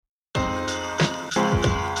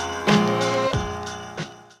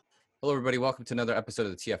Hello, everybody. Welcome to another episode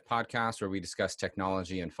of the TF Podcast, where we discuss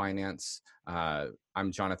technology and finance.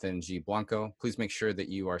 I'm Jonathan G. Blanco. Please make sure that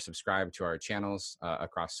you are subscribed to our channels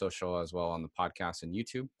across social as well on the podcast and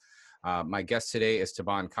YouTube. My guest today is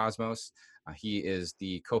Taban Cosmos. He is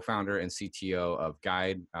the co-founder and CTO of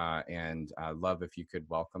Guide, and I'd love if you could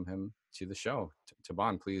welcome him to the show.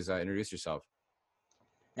 Taban, please introduce yourself.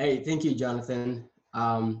 Hey, thank you, Jonathan.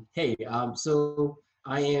 So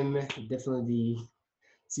I am definitely the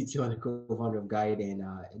CTO and co-founder of Guide, and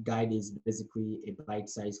Guide is basically a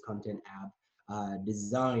bite-sized content app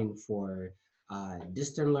designed for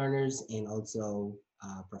distant learners and also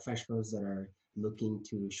professionals that are looking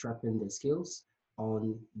to sharpen their skills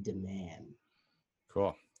on demand.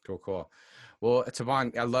 Cool. Well,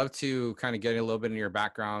 Taban, I'd love to kind of get a little bit in your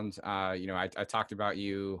background. I talked about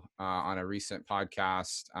you on a recent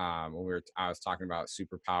podcast when I was talking about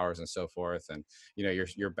superpowers and so forth, and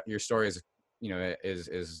your story is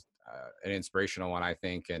an inspirational one, I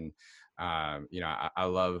think, and I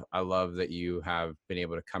love that you have been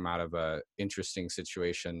able to come out of a interesting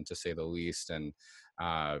situation, to say the least, and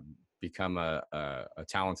become a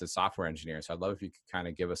talented software engineer. So I'd love if you could kind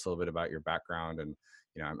of give us a little bit about your background, and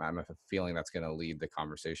I'm feeling that's going to lead the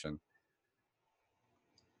conversation.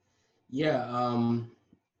 Yeah.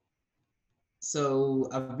 So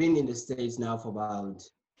I've been in the States now for about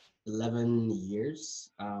 11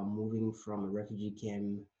 years, moving from a refugee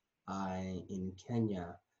camp in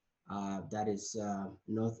Kenya. That is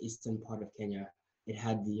northeastern part of Kenya. It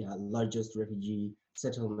had the largest refugee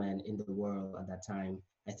settlement in the world at that time.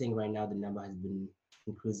 I think right now the number has been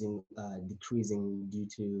decreasing due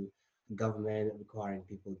to government requiring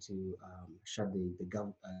people to shut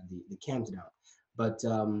the camps down. But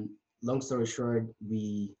long story short,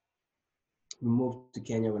 we moved to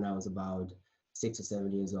Kenya when I was about 6 or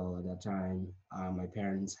 7 years old. At that time, my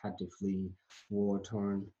parents had to flee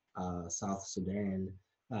war-torn South Sudan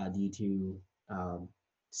due to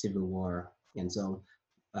civil war. And so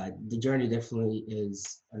the journey definitely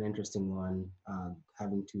is an interesting one,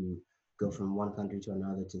 having to go from one country to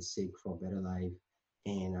another to seek for a better life.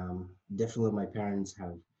 And definitely my parents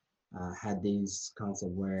have had this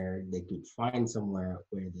concept where they could find somewhere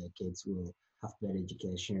where their kids will have better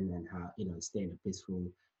education and stay in a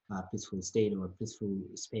peaceful state or a peaceful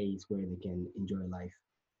space where they can enjoy life.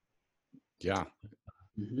 Yeah.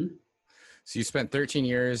 Mm-hmm. So you spent 13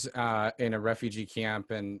 years in a refugee camp,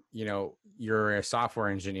 and you're a software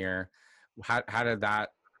engineer. How did that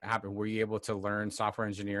happen? Were you able to learn software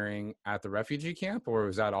engineering at the refugee camp, or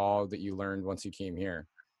was that all that you learned once you came here?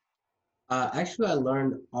 Actually, I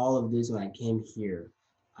learned all of this when I came here.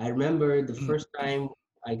 I remember the first time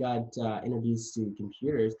I got introduced to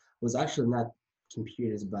computers was actually not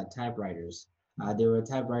computers, but typewriters. There were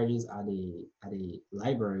typewriters at a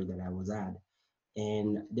library that I was at,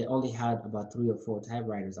 and they only had about 3 or 4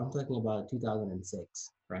 typewriters. I'm talking about 2006,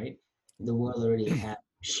 right? The world already had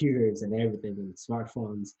computers and everything and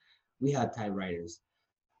smartphones. We had typewriters.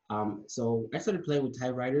 So I started playing with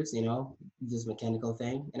typewriters, this mechanical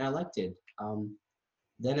thing, and I liked it.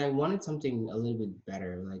 Then I wanted something a little bit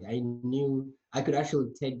better. Like I knew I could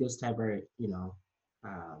actually take those typewriter,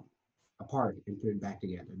 uh, apart and put it back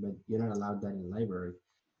together, but you're not allowed that in the library.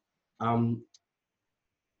 Um,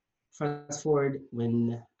 Fast forward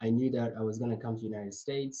when I knew that I was gonna come to the United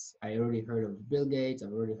States, I already heard of Bill Gates.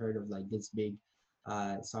 I've already heard of like this big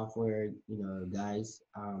software, guys.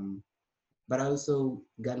 But I also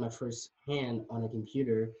got my first hand on a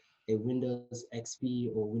computer, a Windows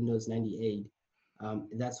XP or Windows 98.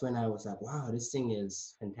 That's when I was like, wow, this thing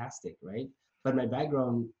is fantastic, right? But my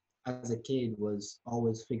background as a kid was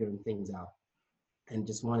always figuring things out and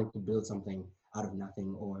just wanting to build something out of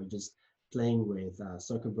nothing, or just playing with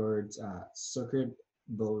circuit boards,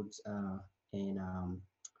 and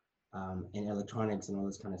electronics and all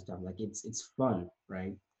this kind of stuff. Like it's fun,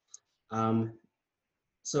 right? Um,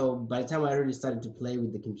 so by the time I already started to play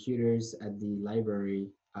with the computers at the library,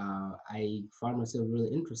 I found myself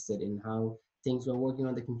really interested in how things were working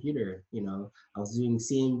on the computer. I was doing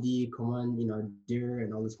CMD, command, dir,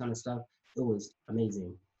 and all this kind of stuff. It was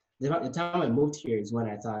amazing. The time I moved here is when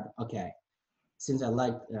I thought, okay, since I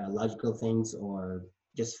like logical things or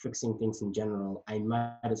just fixing things in general, I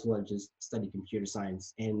might as well just study computer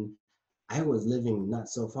science. And I was living not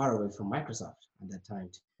so far away from Microsoft at that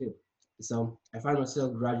time too. So I found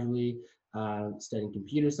myself gradually studying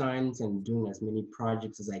computer science and doing as many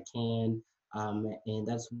projects as I can. And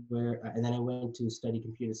that's where, and then I went to study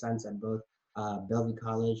computer science at both Bellevue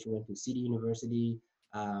College, went to City University,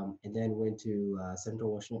 and then went to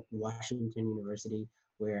Central Washington University,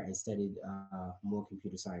 where I studied more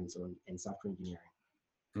computer science and software engineering.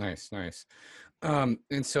 Nice, nice.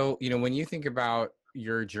 And so, when you think about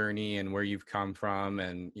your journey and where you've come from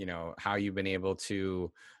and, how you've been able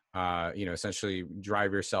to, essentially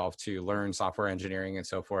drive yourself to learn software engineering and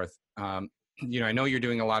so forth, I know you're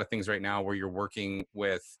doing a lot of things right now where you're working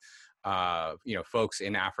with, folks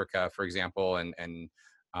in Africa, for example, and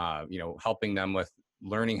helping them with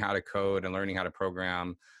learning how to code and learning how to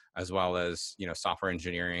program, as well as, software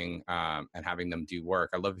engineering, and having them do work.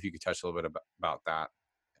 I'd love if you could touch a little bit about that.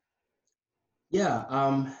 Yeah,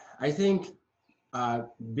 I think uh,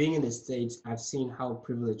 being in the States, I've seen how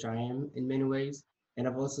privileged I am in many ways. And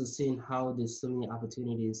I've also seen how there's so many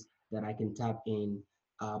opportunities that I can tap in.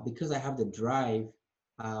 Because I have the drive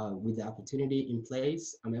with the opportunity in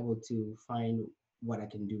place, I'm able to find what I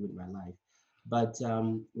can do with my life. But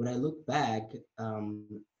when I look back,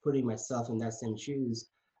 putting myself in that same shoes,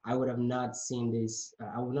 I would have not seen this.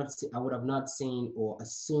 I would have not seen or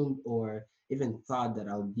assumed or even thought that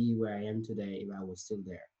I'll be where I am today if I was still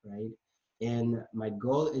there, right? And my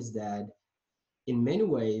goal is that in many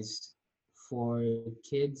ways, for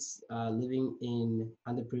kids living in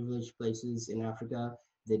underprivileged places in Africa,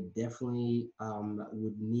 they definitely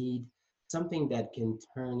would need something that can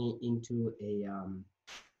turn it into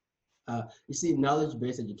you see,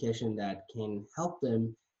 knowledge-based education that can help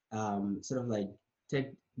them sort of like take,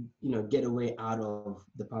 get away out of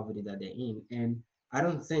the poverty that they're in. And I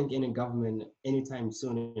don't think any government anytime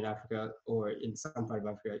soon in Africa or in some part of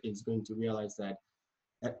Africa is going to realize that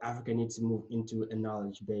Africa needs to move into a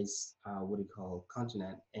knowledge-based, what do you call,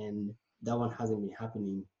 continent, and that one hasn't been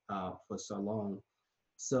happening for so long.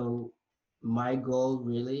 So my goal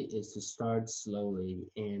really is to start slowly,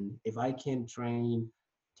 and if I can train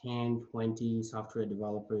 10, 20 software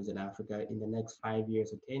developers in Africa in the next 5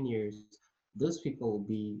 years or 10 years, those people will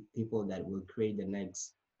be people that will create the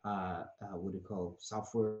next, what do you call,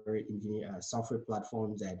 software engineer, software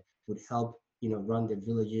platforms that would help, run their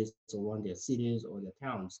villages or run their cities or their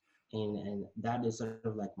towns. And that is sort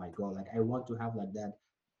of like my goal. Like I want to have like that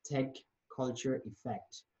tech culture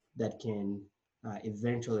effect that can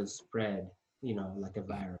eventually spread, like a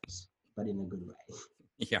virus, but in a good way.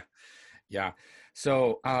 Yeah. Yeah.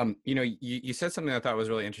 So, you said something I thought was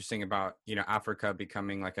really interesting about, Africa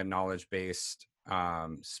becoming like a knowledge-based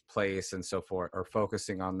place and so forth, or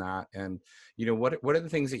focusing on that. And, what are the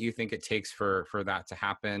things that you think it takes for that to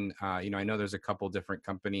happen? I know there's a couple different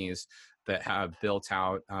companies that have built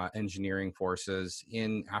out engineering forces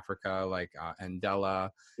in Africa, like Andela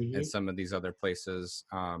and Hmm. some of these other places.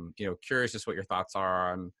 Curious just what your thoughts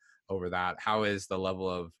are on over that. How is the level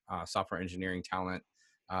of software engineering talent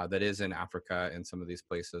that is in Africa and some of these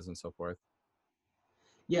places and so forth?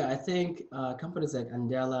 Yeah, I think companies like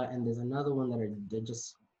Andela, and there's another one that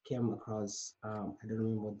just came across. I don't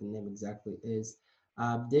remember what the name exactly is.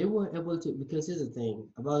 They were able to, because here's the thing,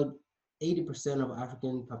 about 80% of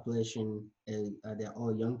African population is they're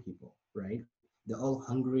all young people, right? They're all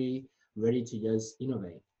hungry, ready to just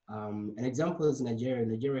innovate. An example is Nigeria.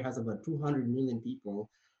 Nigeria has about 200 million people.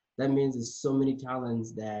 That means there's so many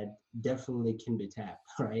talents that definitely can be tapped,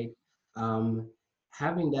 right? Um,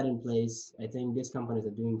 Having that in place, I think these companies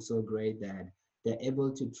are doing so great that they're able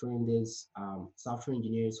to train these software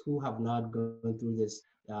engineers who have not gone through this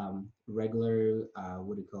regular,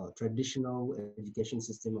 what do you call it, traditional education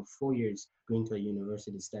system of 4 years going to a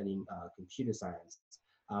university studying computer science.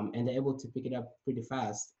 And they're able to pick it up pretty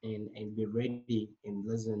fast and be ready in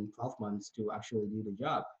less than 12 months to actually do the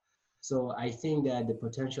job. So I think that the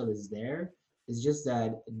potential is there. It's just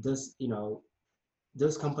that this,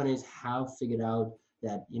 those companies have figured out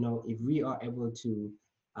that if we are able to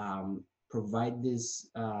provide this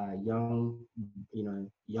young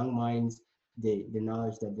minds the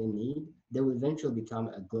knowledge that they need, they will eventually become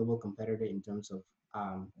a global competitor in terms of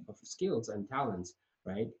skills and talents,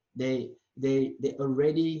 right? They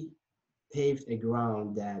already paved a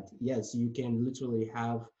ground that yes, you can literally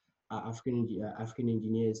have African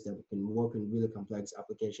engineers that can work in really complex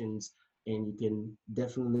applications, and you can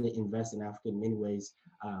definitely invest in Africa in many ways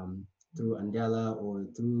through Andela or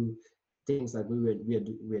through things like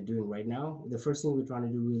we are doing right now. The first thing we're trying to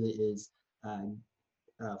do really is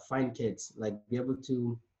uh, find kids, like be able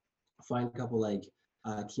to find a couple like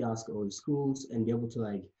kiosks or schools and be able to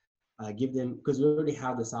like give them, because we already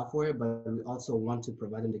have the software, but we also want to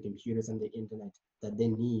provide them the computers and the internet that they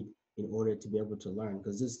need in order to be able to learn,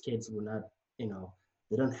 because these kids will not,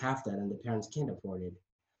 they don't have that and the parents can't afford it.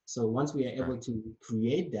 So once we are able Right. to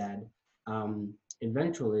create that,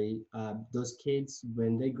 eventually those kids,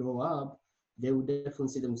 when they grow up, they will definitely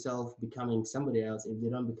see themselves becoming somebody else if they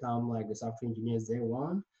don't become like the software engineers they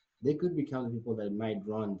want. they could become the people that might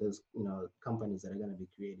run those, companies that are going to be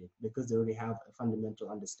created because they already have a fundamental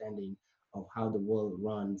understanding of how the world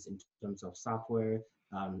runs in terms of software,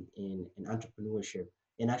 and entrepreneurship.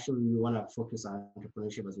 And actually, we want to focus on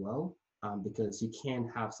entrepreneurship as well, because you can't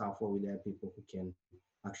have software without people who can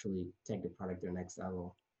actually take the product to the next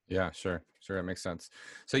level. Yeah, sure. Sure. That makes sense.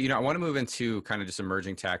 So, I want to move into kind of just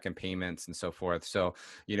emerging tech and payments and so forth. So,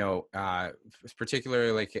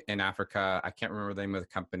 particularly like in Africa, I can't remember the name of the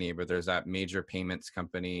company, but there's that major payments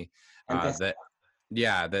company M-Pesa. that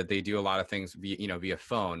yeah, that they do a lot of things via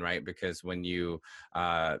phone, right? Because when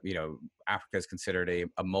Africa is considered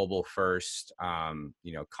a mobile first,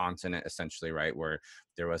 continent essentially, right? Where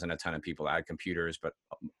there wasn't a ton of people that had computers, but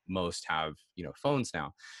most have, phones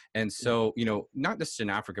now. And so, not just in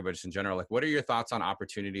Africa, but just in general, like, what are your thoughts on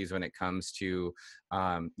opportunities when it comes to,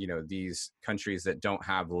 these countries that don't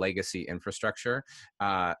have legacy infrastructure,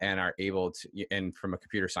 and are able to, and from a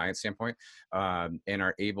computer science standpoint, and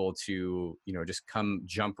are able to, just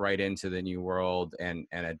jump right into the new world and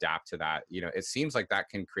adapt to that. It seems like that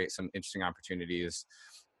can create some interesting opportunities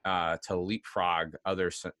to leapfrog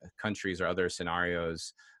other countries or other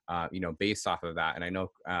scenarios, based off of that. And I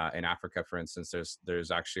know in Africa, for instance,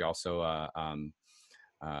 there's actually also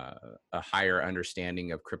a higher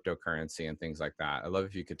understanding of cryptocurrency and things like that. I'd love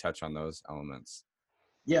if you could touch on those elements.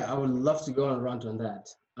 Yeah, I would love to go on a rant on that.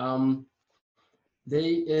 There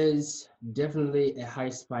is definitely a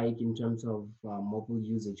high spike in terms of mobile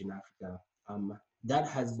usage in Africa. That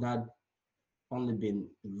has not only been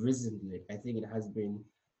recently. I think it has been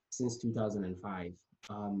since 2005.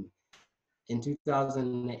 Um, in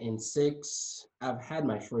 2006, I've had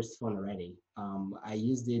my first phone already. I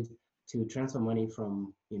used it to transfer money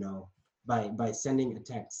from, by sending a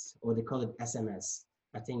text, or they call it SMS.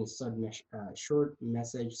 I think it's short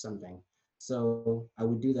message something. So I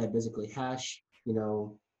would do that basically hash,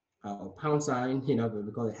 pound sign, but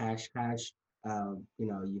we call it hash.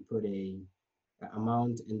 You put a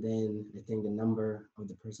amount and then I think the number of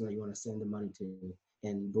the person that you want to send the money to,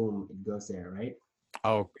 and boom, it goes there, right?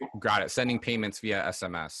 Oh, got it. Sending payments via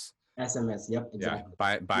SMS. SMS. Yep, Yeah,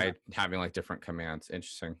 exactly. by having like different commands.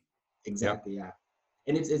 Interesting. Yep. Exactly. Yeah,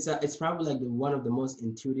 and it's probably like one of the most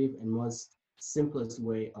intuitive and most simplest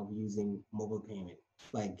way of using mobile payment.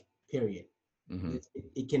 Like, period. Mm-hmm.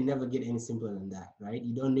 It can never get any simpler than that, right?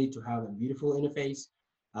 You don't need to have a beautiful interface.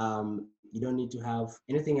 You don't need to have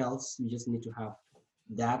anything else. You just need to have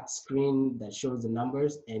that screen that shows the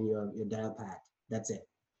numbers and your dial pad. That's it.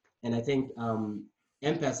 And I think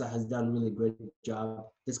M-Pesa has done really great job.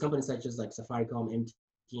 There's companies such as like Safaricom,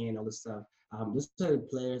 MTN, all this stuff. Those are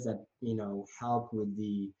players that help with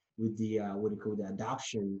the what do you call the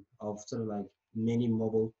adoption of sort of like many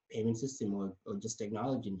mobile payment system, or just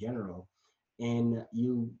technology in general. And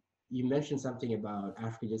you mentioned something about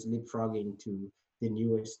Africa just leapfrogging to the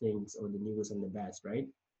newest things, or the newest and the best, right?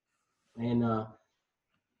 And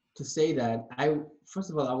to say that,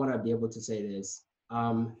 first of all, I want to be able to say this.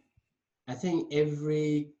 I think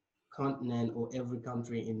every continent or every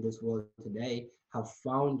country in this world today have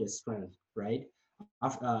found a strength, right?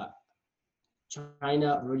 Uh,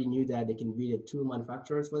 China already knew that they can be the tool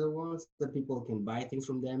manufacturers for the world, so that people can buy things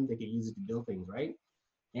from them, they can use it to build things, right?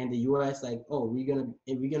 And the US, like, oh, we're gonna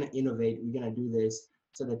innovate, we're gonna do this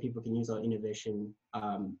so that people can use our innovation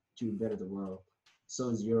to better the world. So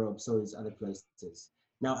is Europe, so is other places.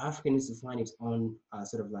 Now Africa needs to find its own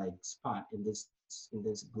sort of like spot in this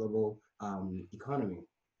global economy,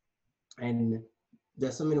 and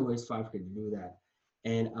there's so many ways for Africa to do that.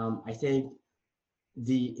 And I think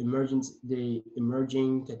the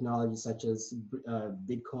emerging technologies such as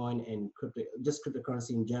Bitcoin and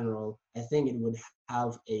cryptocurrency in general, I think it would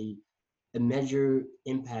have a major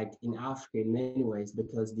impact in Africa in many ways,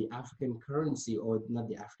 because the African currency, or not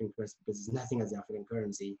the African currency because there's nothing as the African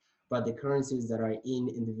currency, but the currencies that are in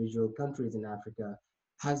individual countries in Africa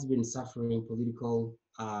has been suffering political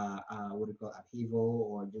what do you call upheaval,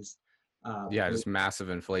 or just Yeah, just massive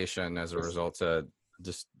inflation as a result of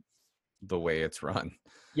just the way it's run.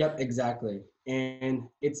 Yep, exactly. And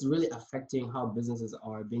it's really affecting how businesses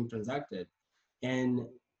are being transacted. And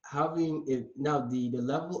having it now, the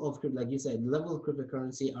level of like you said, the level of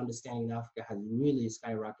cryptocurrency understanding in Africa has really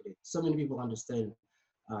skyrocketed. So many people understand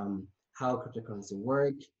how cryptocurrency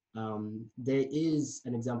work. There is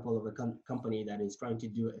an example of a company that is trying to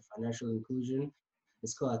do a financial inclusion.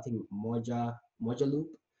 It's called, I think, Moja Loop,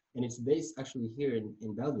 and it's based actually here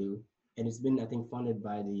in Bellevue, and it's been, I think, funded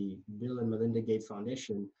by the Bill and Melinda Gates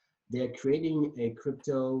Foundation. They're creating a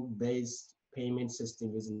crypto-based payment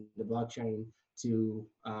system using the blockchain to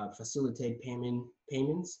facilitate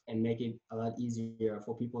payments and make it a lot easier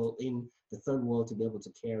for people in the third world to be able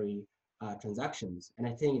to carry transactions. And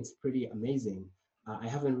I think it's pretty amazing. I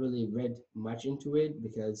haven't really read much into it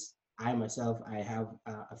because I myself, I have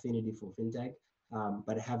affinity for fintech,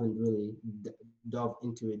 but I haven't really dove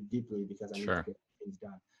into it deeply because I need to Sure. get things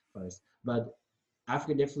done first. But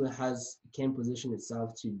Africa definitely can position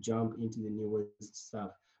itself to jump into the newest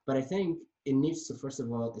stuff. But I think it needs to first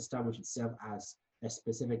of all establish itself as a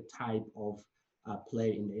specific type of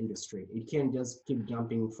player in the industry. It can't just keep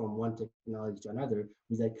jumping from one technology to another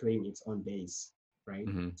without creating its own base, right?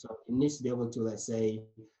 Hmm. So it needs to be able to, let's say,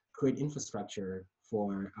 create infrastructure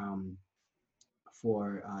for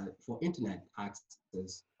internet access.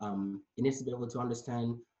 It needs to be able to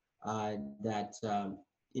understand that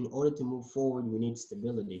in order to move forward, we need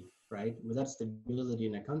stability, right? Without stability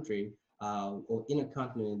in a country or in a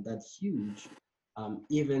continent that's huge,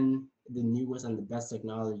 even the newest and the best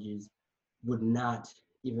technologies would not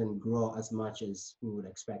even grow as much as we would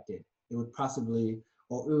expect it. It would possibly,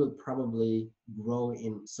 or it would probably grow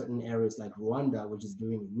in certain areas like Rwanda, which is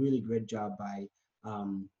doing a really great job by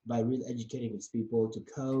really educating its people to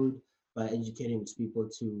code, by educating its people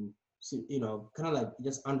to you know, kind of like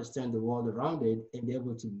just understand the world around it and be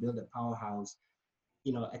able to build a powerhouse.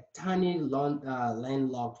 You know, a tiny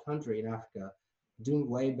landlocked country in Africa doing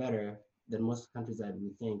way better than most countries that we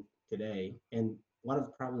think today, and one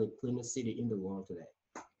of probably the cleanest city in the world today.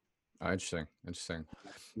 Oh, interesting. Interesting.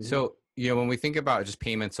 Mhm. So, when we think about just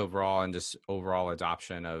payments overall and just overall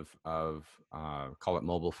adoption of call it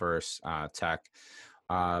mobile first tech,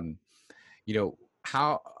 um, you know,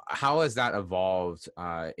 how has that evolved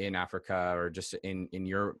in Africa, or just in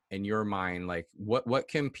your mind? Like, what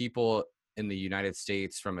can people in the United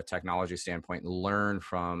States from a technology standpoint learn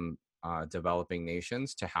from developing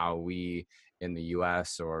nations to how we in the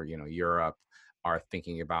U.S. or Europe are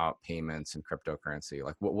thinking about payments and cryptocurrency?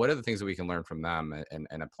 Like, what are the things that we can learn from them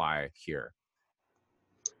and apply here?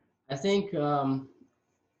 I think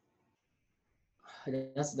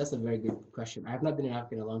that's a very good question. I have not been in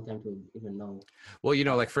Africa in a long time to even know. Well,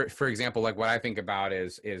 Uh, like for example, like what I think about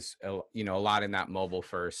is a lot in that mobile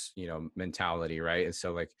first mentality, right? And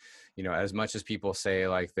so like as much as people say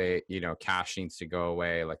like they cash needs to go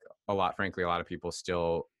away, like frankly a lot of people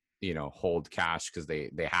still hold cash because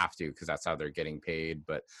they have to, because that's how they're getting paid.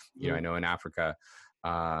 But I mhm. know in Africa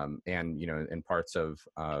and in parts of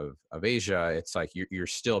Asia, it's like you're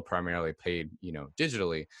still primarily paid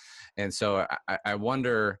digitally. And so I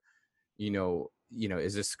wonder,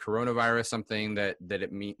 is this coronavirus something that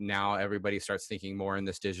now everybody starts thinking more in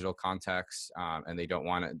this digital context, and they don't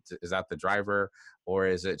want it? Is that the driver, or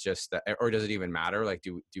is it just that, or does it even matter? Like,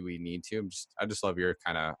 do we need to? I just love your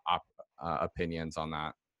kind of opinions on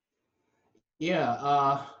that.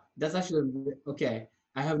 Yeah, that's actually okay.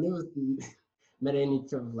 I have never met any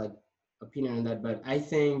sort of like opinion on that, but I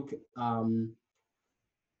think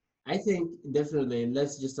definitely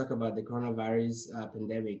let's just talk about the coronavirus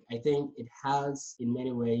pandemic. I think it has, in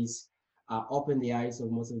many ways, opened the eyes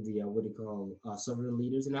of most of the what do you call sovereign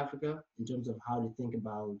leaders in Africa in terms of how to think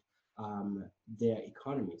about their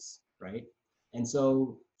economies, right? And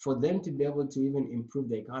so, for them to be able to even improve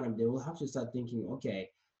the economy, they will have to start thinking, okay,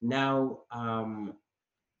 now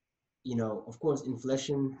of course,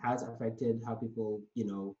 inflation has affected how people,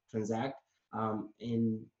 transact.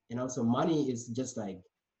 And also money is just like,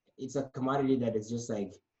 it's a commodity that is just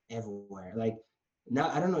like everywhere. Like now,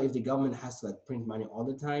 I don't know if the government has to like print money all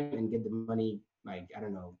the time and get the money, like, I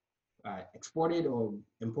don't know, exported or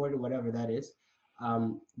imported, whatever that is.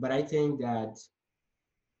 But I think that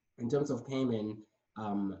in terms of payment,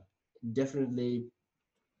 um, definitely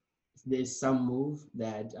there's some move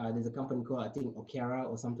that there's a company called, I think, Okera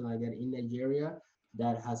or something like that in Nigeria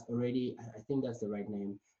that has already, I think that's the right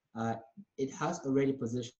name. Uh, it has already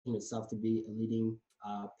positioned itself to be a leading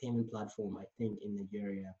payment platform, I think, in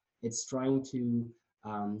Nigeria. It's trying to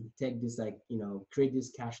take this, like, create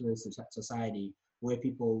this cashless society where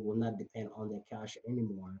people will not depend on their cash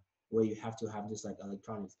anymore, where you have to have just like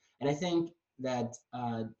electronics. And I think that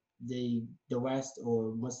the West,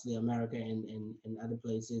 or mostly America and other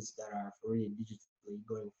places that are already digitally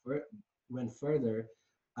went further.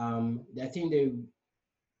 I think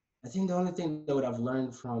the only thing that would have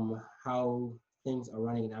learned from how things are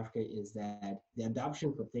running in Africa is that the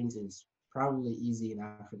adoption for things is probably easy in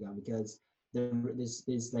Africa because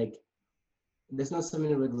there's like there's not so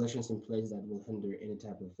many regulations in place that will hinder any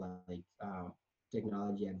type of like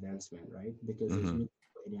technology advancement, right? Because there's Hmm. really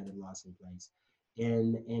no any other laws in place.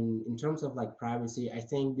 And in terms of like privacy, I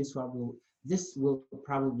think this will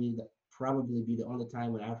probably be probably be the only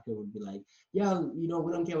time when Africa would be like, yeah, you know,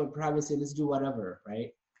 we don't care about privacy, let's do whatever, right?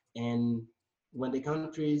 And when the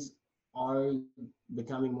countries are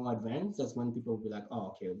becoming more advanced, that's when people will be like, oh,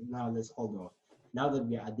 okay, now let's hold on. Now that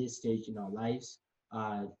we are at this stage in our lives,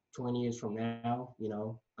 20 years from now, you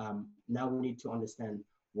know, now we need to understand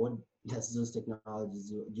what does those technologies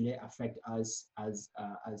do? Do they affect us as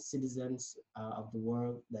citizens of the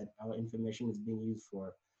world, that our information is being used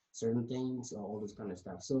for certain things or all this kind of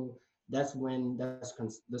stuff? So that's when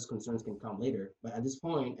those concerns can come later. But at this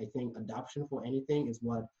point, I think adoption for anything is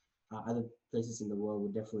what other places in the world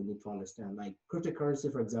would definitely need to understand. Like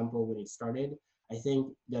cryptocurrency, for example, when it started, I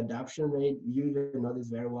think the adoption rate, you even know this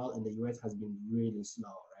very well, in the US has been really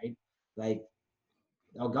slow, right? Like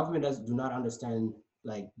our government do not understand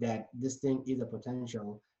like that this thing is a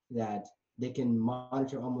potential that they can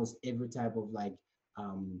monitor almost every type of like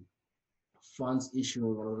um, funds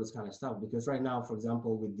issuing and all this kind of stuff. Because right now, for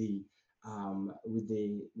example, with the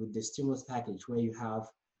stimulus package, where you have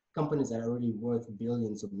companies that are already worth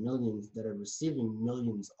billions or millions that are receiving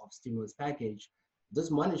millions of stimulus package, this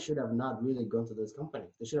money should have not really gone to those companies.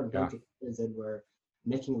 They should have gone Yeah. to companies that were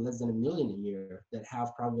making less than a million a year, that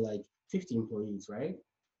have probably like 50 employees, right?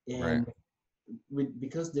 Right. And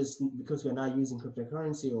because we're not using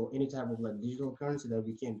cryptocurrency or any type of like digital currency that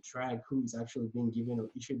we can track who is actually being given or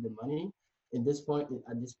issued the money, at this point,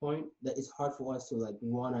 that it's hard for us to like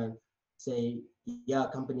want to say, yeah,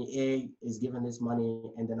 company A is given this money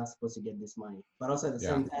and they're not supposed to get this money. But also at the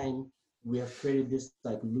Yeah. same time, we have created this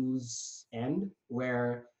like loose end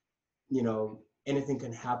where, you know, anything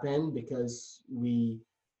can happen because we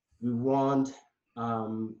want,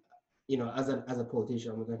 um, you know, as a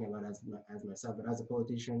politician, I'm not talking about as myself, but as a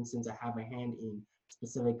politician, since I have a hand in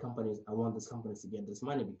specific companies, I want those companies to get this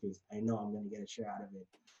money because I know I'm going to get a share out of it.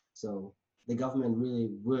 So the government really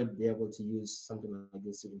would be able to use something like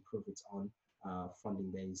this to improve its own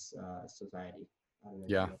funding-based society. I don't know if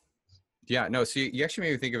you Yeah. know. Yeah, no. So you actually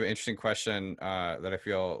made me think of an interesting question that I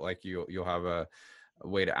feel like you'll have a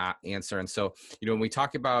way to answer. And so, when we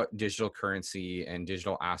talk about digital currency and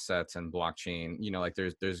digital assets and blockchain, like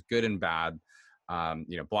there's good and bad.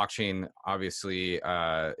 Blockchain obviously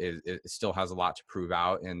it still has a lot to prove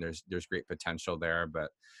out, and there's great potential there.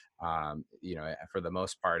 But for the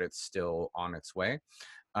most part, it's still on its way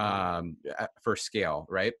for scale,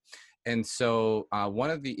 right? And so one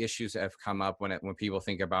of the issues that have come up when people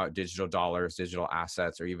think about digital dollars, digital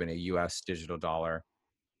assets, or even a U.S. digital dollar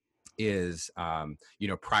is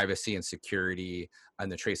privacy and security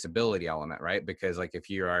and the traceability element, right? Because like if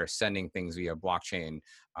you are sending things via blockchain,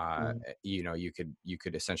 Mhm. you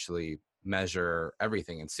could essentially measure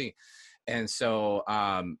everything and see. And so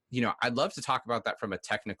I'd love to talk about that from a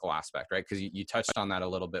technical aspect, right? Because you touched on that a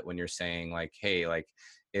little bit when you're saying like, hey, like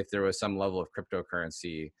if there was some level of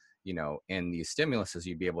cryptocurrency in these stimuluses,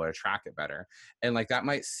 you'd be able to track it better. And like that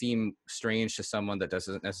might seem strange to someone that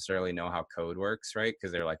doesn't necessarily know how code works, right?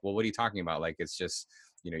 Because they're like, well, what are you talking about? Like it's just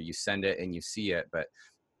you send it and you see it. But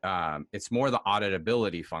it's more the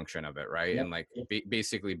auditability function of it, right? And Yep. like Yep.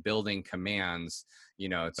 basically building commands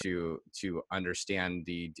to understand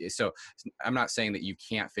so I'm not saying that you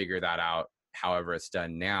can't figure that out however it's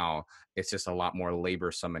done now. It's just a lot more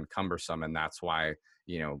laborsome and cumbersome, and that's why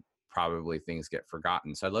probably things get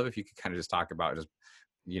forgotten. So I'd love if you could kind of just talk about just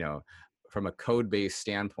you know from a code-based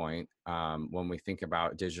standpoint, when we think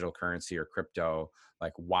about digital currency or crypto,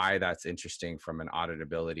 like why that's interesting from an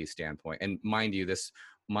auditability standpoint. And mind you, this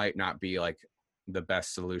might not be like the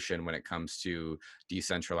best solution when it comes to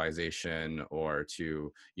decentralization or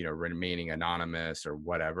to remaining anonymous or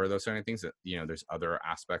whatever, those kind of things. That there's other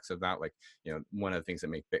aspects of that, like one of the things that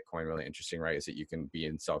make Bitcoin really interesting, right, is that you can be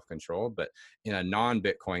in self-control. But in a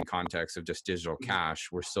non-Bitcoin context of just digital cash,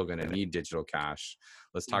 we're still going to need digital cash.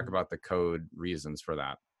 Let's talk Mhm. about the code reasons for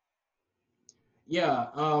that. Yeah.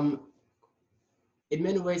 In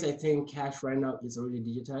many ways, I think cash right now is already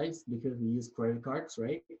digitized because we use credit cards,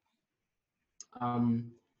 right?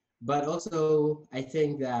 Um, but also, I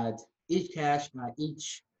think that each cash,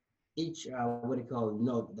 each what do you call it,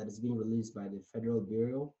 note that is being released by the Federal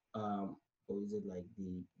Bureau, or is it like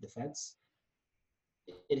the Feds?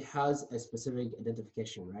 It has a specific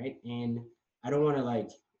identification, right? And I don't want to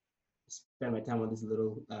like spend my time on this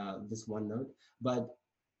little this one note, but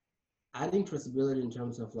adding traceability in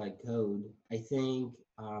terms of like code, I think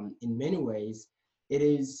in many ways, it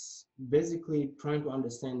is basically trying to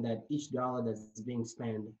understand that each dollar that's being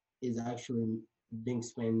spent is actually being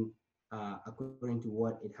spent according to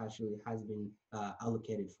what it actually has been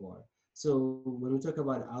allocated for. So when we talk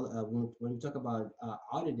about when we talk about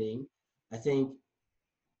auditing, I think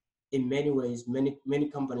in many ways, many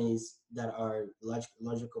companies that are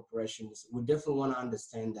larger corporations would definitely want to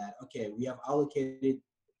understand that, okay, we have allocated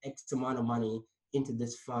X amount of money into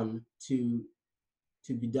this fund to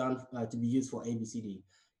be done to be used for ABCD,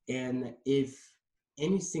 and if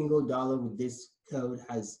any single dollar with this code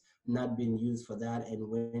has not been used for that and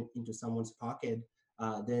went into someone's pocket,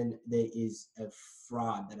 then there is a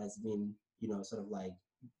fraud that has been, sort of like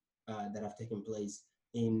that have taken place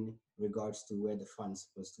in regards to where the fund's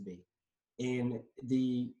supposed to be. And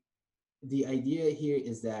the idea here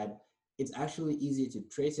is that it's actually easier to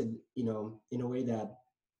trace it, in a way that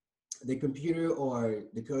the computer or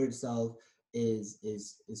the code itself is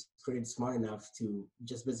created smart enough to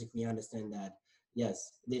just basically understand that,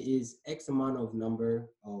 yes, there is X amount of number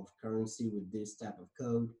of currency with this type of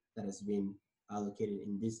code that has been allocated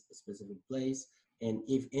in this specific place. And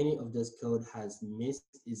if any of this code has missed,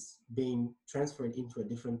 is being transferred into a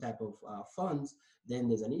different type of funds, then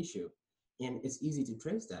there's an issue. And it's easy to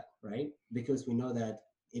trace that, right? Because we know that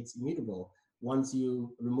it's immutable. Once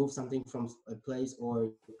you remove something from a place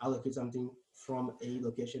or allocate something from a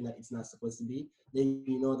location that it's not supposed to be, then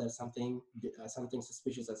you know that something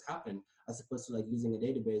suspicious has happened, as opposed to like using a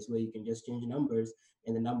database where you can just change numbers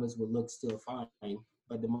and the numbers will look still fine,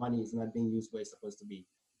 but the money is not being used where it's supposed to be.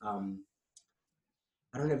 Um,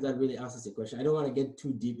 I don't know if that really answers the question. I don't want to get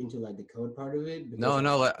too deep into like the code part of it because No,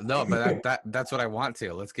 but that's what I want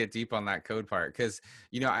to. Let's get deep on that code part, because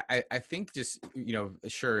I think just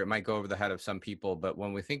sure, it might go over the head of some people, but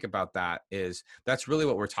when we think about that, that's really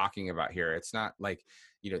what we're talking about here. It's not like,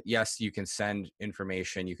 yes, you can send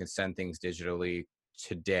information, you can send things digitally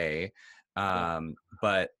today,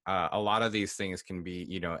 but a lot of these things can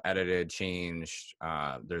be edited, changed.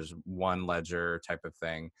 There's one ledger type of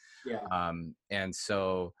thing. yeah. And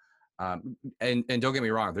so, and don't get me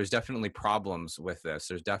wrong, there's definitely problems with this.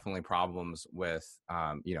 There's definitely problems with,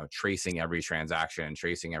 tracing every transaction,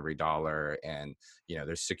 tracing every dollar. And,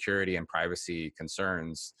 there's security and privacy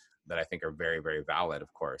concerns that I think are very, very valid,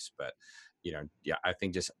 of course. But, yeah, I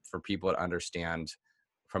think just for people to understand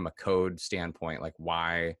from a code standpoint, like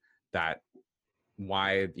why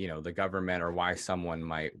the government or why someone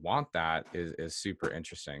might want that is super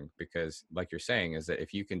interesting, because like you're saying, is that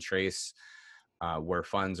if you can trace where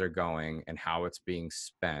funds are going and how it's being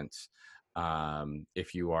spent,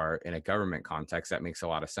 if you are in a government context, that makes a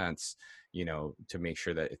lot of sense, to make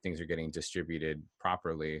sure that things are getting distributed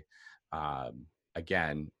properly.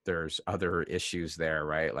 Again, there's other issues there,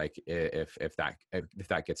 right? Like if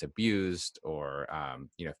that gets abused, or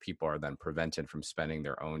if people are then prevented from spending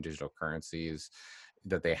their own digital currencies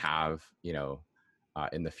that they have,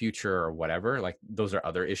 in the future or whatever, like those are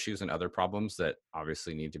other issues and other problems that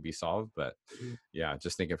obviously need to be solved. But yeah,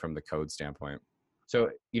 just thinking from the code standpoint. So,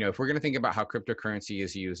 if we're going to think about how cryptocurrency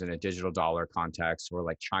is used in a digital dollar context, or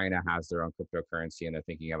like China has their own cryptocurrency and they're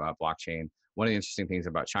thinking about blockchain. One of the interesting things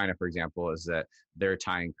about China, for example, is that they're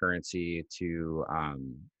tying currency to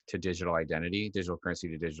digital identity, digital currency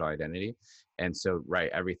to digital identity. And so, right,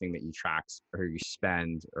 everything that you track or you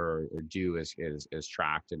spend or do is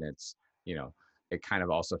tracked, and it's, it kind of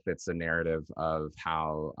also fits the narrative of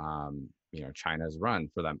how China's run,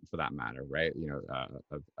 for that matter, right?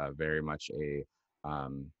 A very much a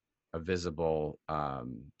visible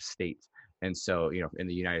state. And so, in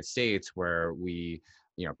the United States, where we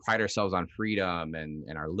pride ourselves on freedom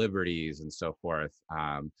and our liberties and so forth,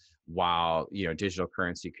 while digital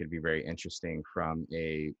currency could be very interesting from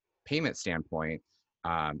a payment standpoint,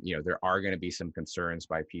 there are going to be some concerns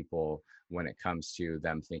by people when it comes to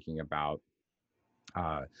them thinking about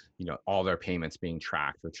all their payments being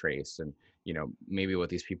tracked or traced. And maybe what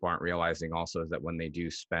these people aren't realizing also is that when they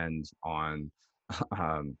do spend on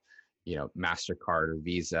MasterCard or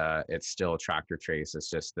Visa, it's still tracked or traced. It's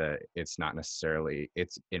just that it's not necessarily,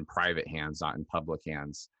 it's in private hands, not in public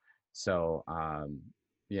hands. So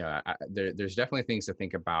there's definitely things to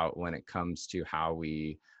think about when it comes to how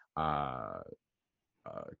we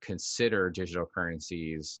consider digital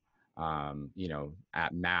currencies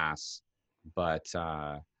at mass. But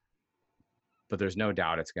there's no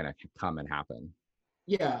doubt it's going to come and happen.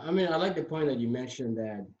 Yeah, I mean, I like the point that you mentioned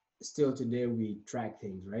that still today we track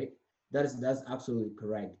things, right? That's absolutely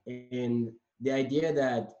correct. And the idea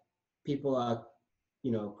that people are,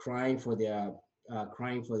 crying for their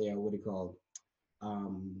what do you call,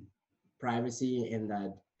 um, privacy, and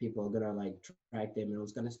that people are gonna like track them and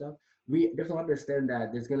those kind of stuff. We definitely understand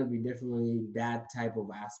that there's gonna be definitely that type of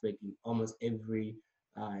aspect in almost every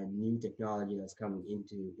new technology that's coming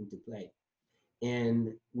into play.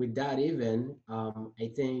 And with that, even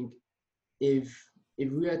I think if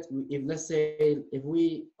if let's say if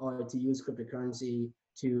we are to use cryptocurrency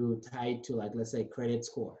to tie to like, let's say, credit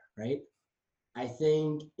score, right? I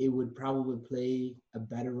think it would probably play a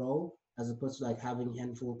better role as opposed to like having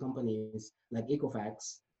handful of companies like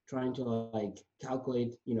Equifax trying to like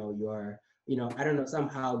calculate, I don't know,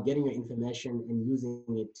 somehow getting your information and using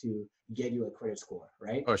it to get you a credit score,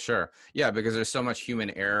 right? Oh, sure. Yeah, because there's so much human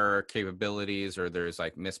error capabilities, or there's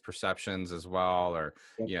like misperceptions as well, or,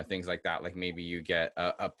 Yep. things like that. Like maybe you get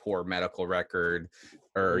a poor medical record,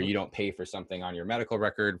 or Mhm. you don't pay for something on your medical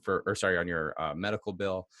record or sorry, on your medical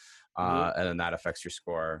bill. Mhm. And then that affects your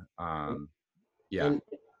score. Yeah. and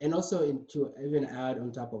and also to even add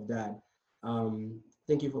on top of that,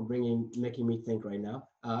 thank you for making me think right now.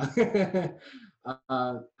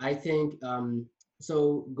 I think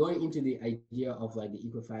so going into the idea of like the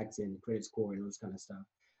Equifax and credit score and all this kind of stuff.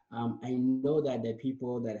 I know that there are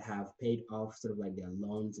people that have paid off sort of like their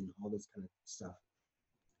loans and all this kind of stuff,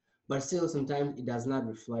 but still sometimes it does not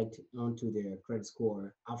reflect onto their credit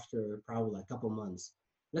score after probably like a couple months.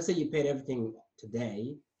 Let's say you paid everything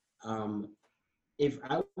today. um, if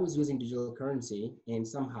I was using digital currency and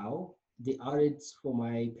somehow the audits for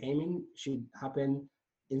my payment should happen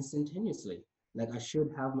instantaneously, like I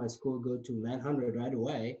should have my score go to 900 right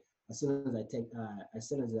away as soon as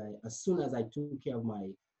as soon as I took care of my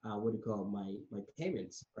what do you call my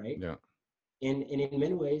payments, right? Yeah. And in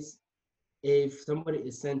many ways, if somebody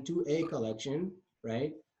is sent to a collection,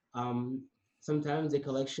 right? Um, Sometimes the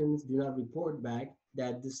collections do not report back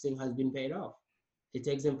that this thing has been paid off. It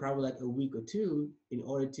takes them probably like a week or two in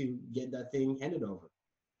order to get that thing handed over.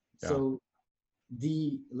 Yeah. So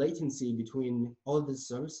the latency between all the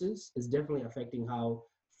services is definitely affecting how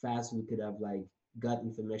fast we could have like got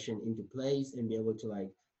information into place and be able to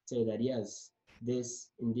like say that yes,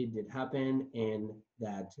 this indeed did happen and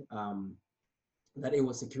that it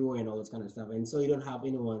was secure and all this kind of stuff. And so you don't have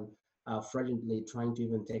anyone fraudulently trying to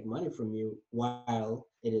even take money from you while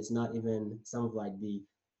it is not even some of like the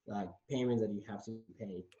payments that you have to pay,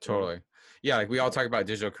 right? Totally. Yeah, like we all talk about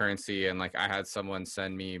digital currency, and like I had someone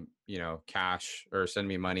send me, cash or send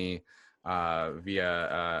me money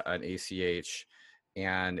via an ACH,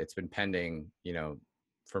 and it's been pending,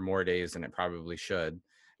 for more days than it probably should.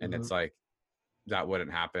 And Mm-hmm. it's like that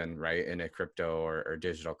wouldn't happen, right, in a crypto or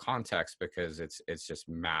digital context, because it's just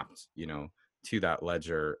mapped, to that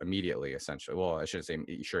ledger immediately, essentially. Well, I shouldn't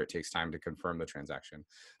say, sure, it takes time to confirm the transaction,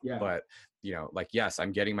 Yeah. but like, yes,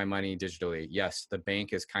 I'm getting my money digitally. Yes, the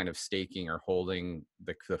bank is kind of staking or holding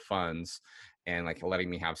the funds and like letting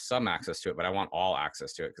me have some access to it, but I want all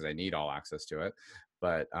access to it because I need all access to it.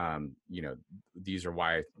 But these are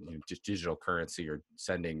why, just digital currency or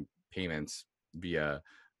sending payments via,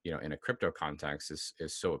 in a crypto context is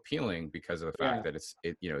so appealing, because of the fact Yeah. that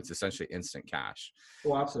it's essentially instant cash. Oh,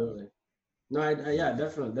 So absolutely. No, yeah,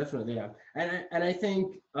 definitely, definitely, yeah. And I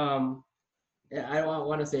think yeah, I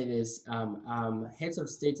want to say this. Heads of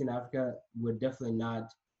states in Africa would definitely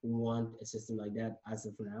not want a system like that as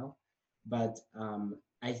of now. But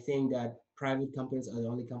I think that private companies are the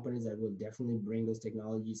only companies that will definitely bring those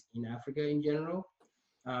technologies in Africa in general,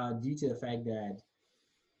 due to the fact that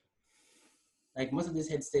like most of these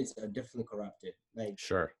head states are definitely corrupted. Like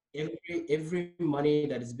sure. every money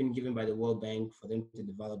that has been given by the World Bank for them to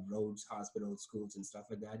develop roads, hospitals, schools, and stuff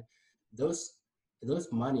like that, those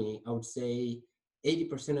those money, I would say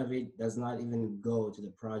 80% of it does not even go to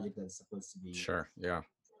the project that's supposed to be. Sure. Yeah.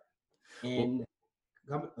 Well, And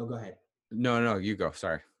oh, go ahead. no, you go.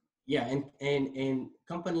 Sorry. Yeah, and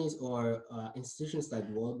companies or institutions like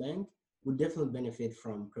World Bank would definitely benefit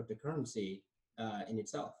from cryptocurrency in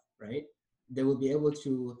itself, right? They will be able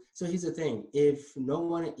to. So here's the thing: if no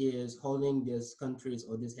one is holding these countries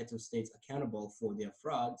or these heads of states accountable for their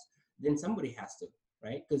frauds, then somebody has to,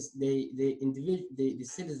 right? Because the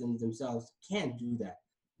citizens themselves can't do that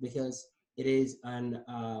because it is an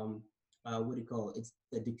what do you call it? It's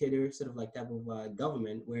a dictator sort of like type of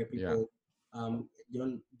government where Yeah. people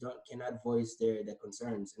don't cannot voice their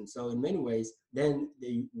concerns. And so in many ways, then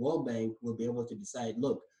the World Bank will be able to decide,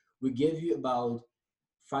 look, we give you about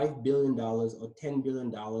 $5 billion or $10 billion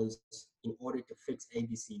in order to fix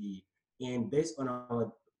ABCD. And based on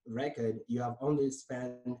our record, you have only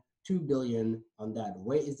spent 2 billion on that.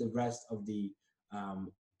 Where is the rest of the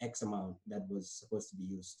X amount that was supposed to be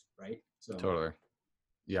used, right? So Totally.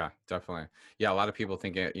 Yeah, definitely. Yeah, a lot of people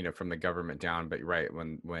think it, from the government down, but right,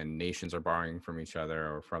 when nations are borrowing from each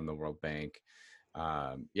other or from the World Bank,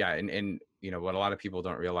 yeah, and what a lot of people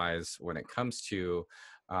don't realize when it comes to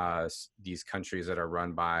these countries that are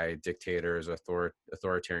run by dictators,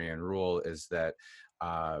 authoritarian rule, is that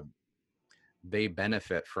uh, they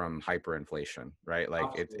benefit from hyperinflation, right? Like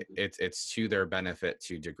Absolutely. it's to their benefit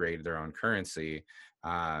to degrade their own currency,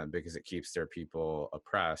 because it keeps their people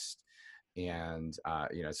oppressed. And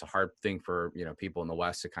it's a hard thing for people in the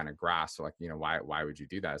West to kind of grasp. Like, why would you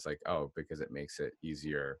do that? It's like, oh, because it makes it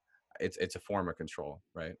easier. It's a form of control,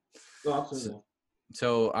 right? No,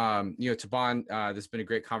 So, absolutely. Taban, this has been a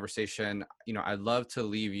great conversation. I'd love to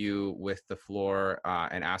leave you with the floor,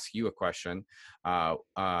 and ask you a question.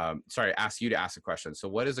 Ask you to ask a question. So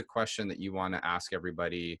what is a question that you want to ask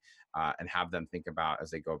everybody, and have them think about as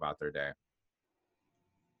they go about their day?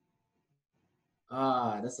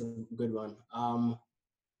 That's a good one.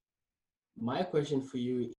 My question for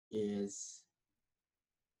you is,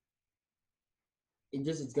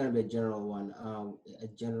 it's gonna be a general one. A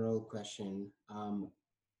general question.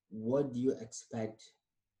 What do you expect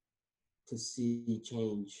to see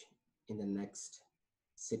change in the next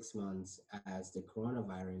 6 months as the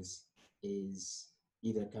coronavirus is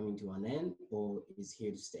either coming to an end or is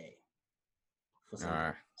here to stay for All some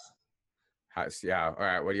time? right. Yeah. All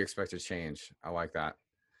right. What do you expect to change? I like that.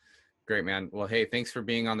 Great, man. Well, hey, thanks for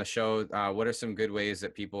being on the show. What are some good ways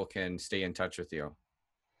that people can stay in touch with you?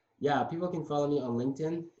 Yeah, people can follow me on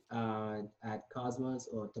LinkedIn at Cosmos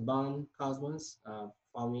or Taban Cosmos.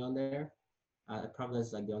 Follow me on there. Probably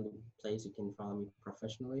that's like the only place you can follow me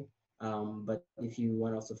professionally. But if you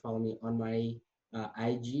want to also follow me on my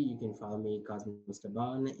IG, you can follow me Cosmos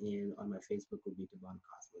Taban, and on my Facebook would be Taban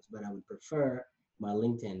Cosmos. But I would prefer my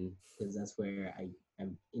LinkedIn because that's where I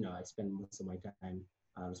am. I spend most of my time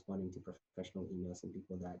responding to professional emails and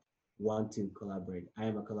people that want to collaborate. I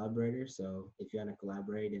am a collaborator, so if you want to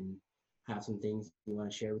collaborate and have some things you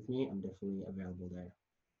want to share with me, I'm definitely available there.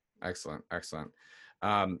 Excellent. Excellent.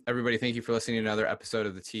 Everybody, thank you for listening to another episode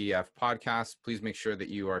of the TEF podcast. Please make sure that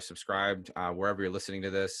you are subscribed wherever you're listening to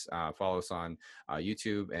this. Follow us on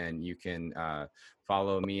YouTube, and you can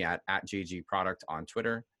follow me at JG Product on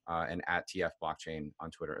Twitter, and at TF Blockchain on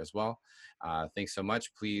Twitter as well. Thanks so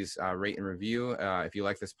much. Please rate and review. If you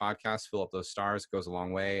like this podcast, fill up those stars. It goes a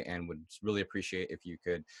long way, and would really appreciate if you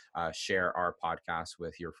could share our podcast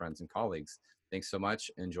with your friends and colleagues. Thanks so much.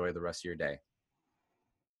 Enjoy the rest of your day.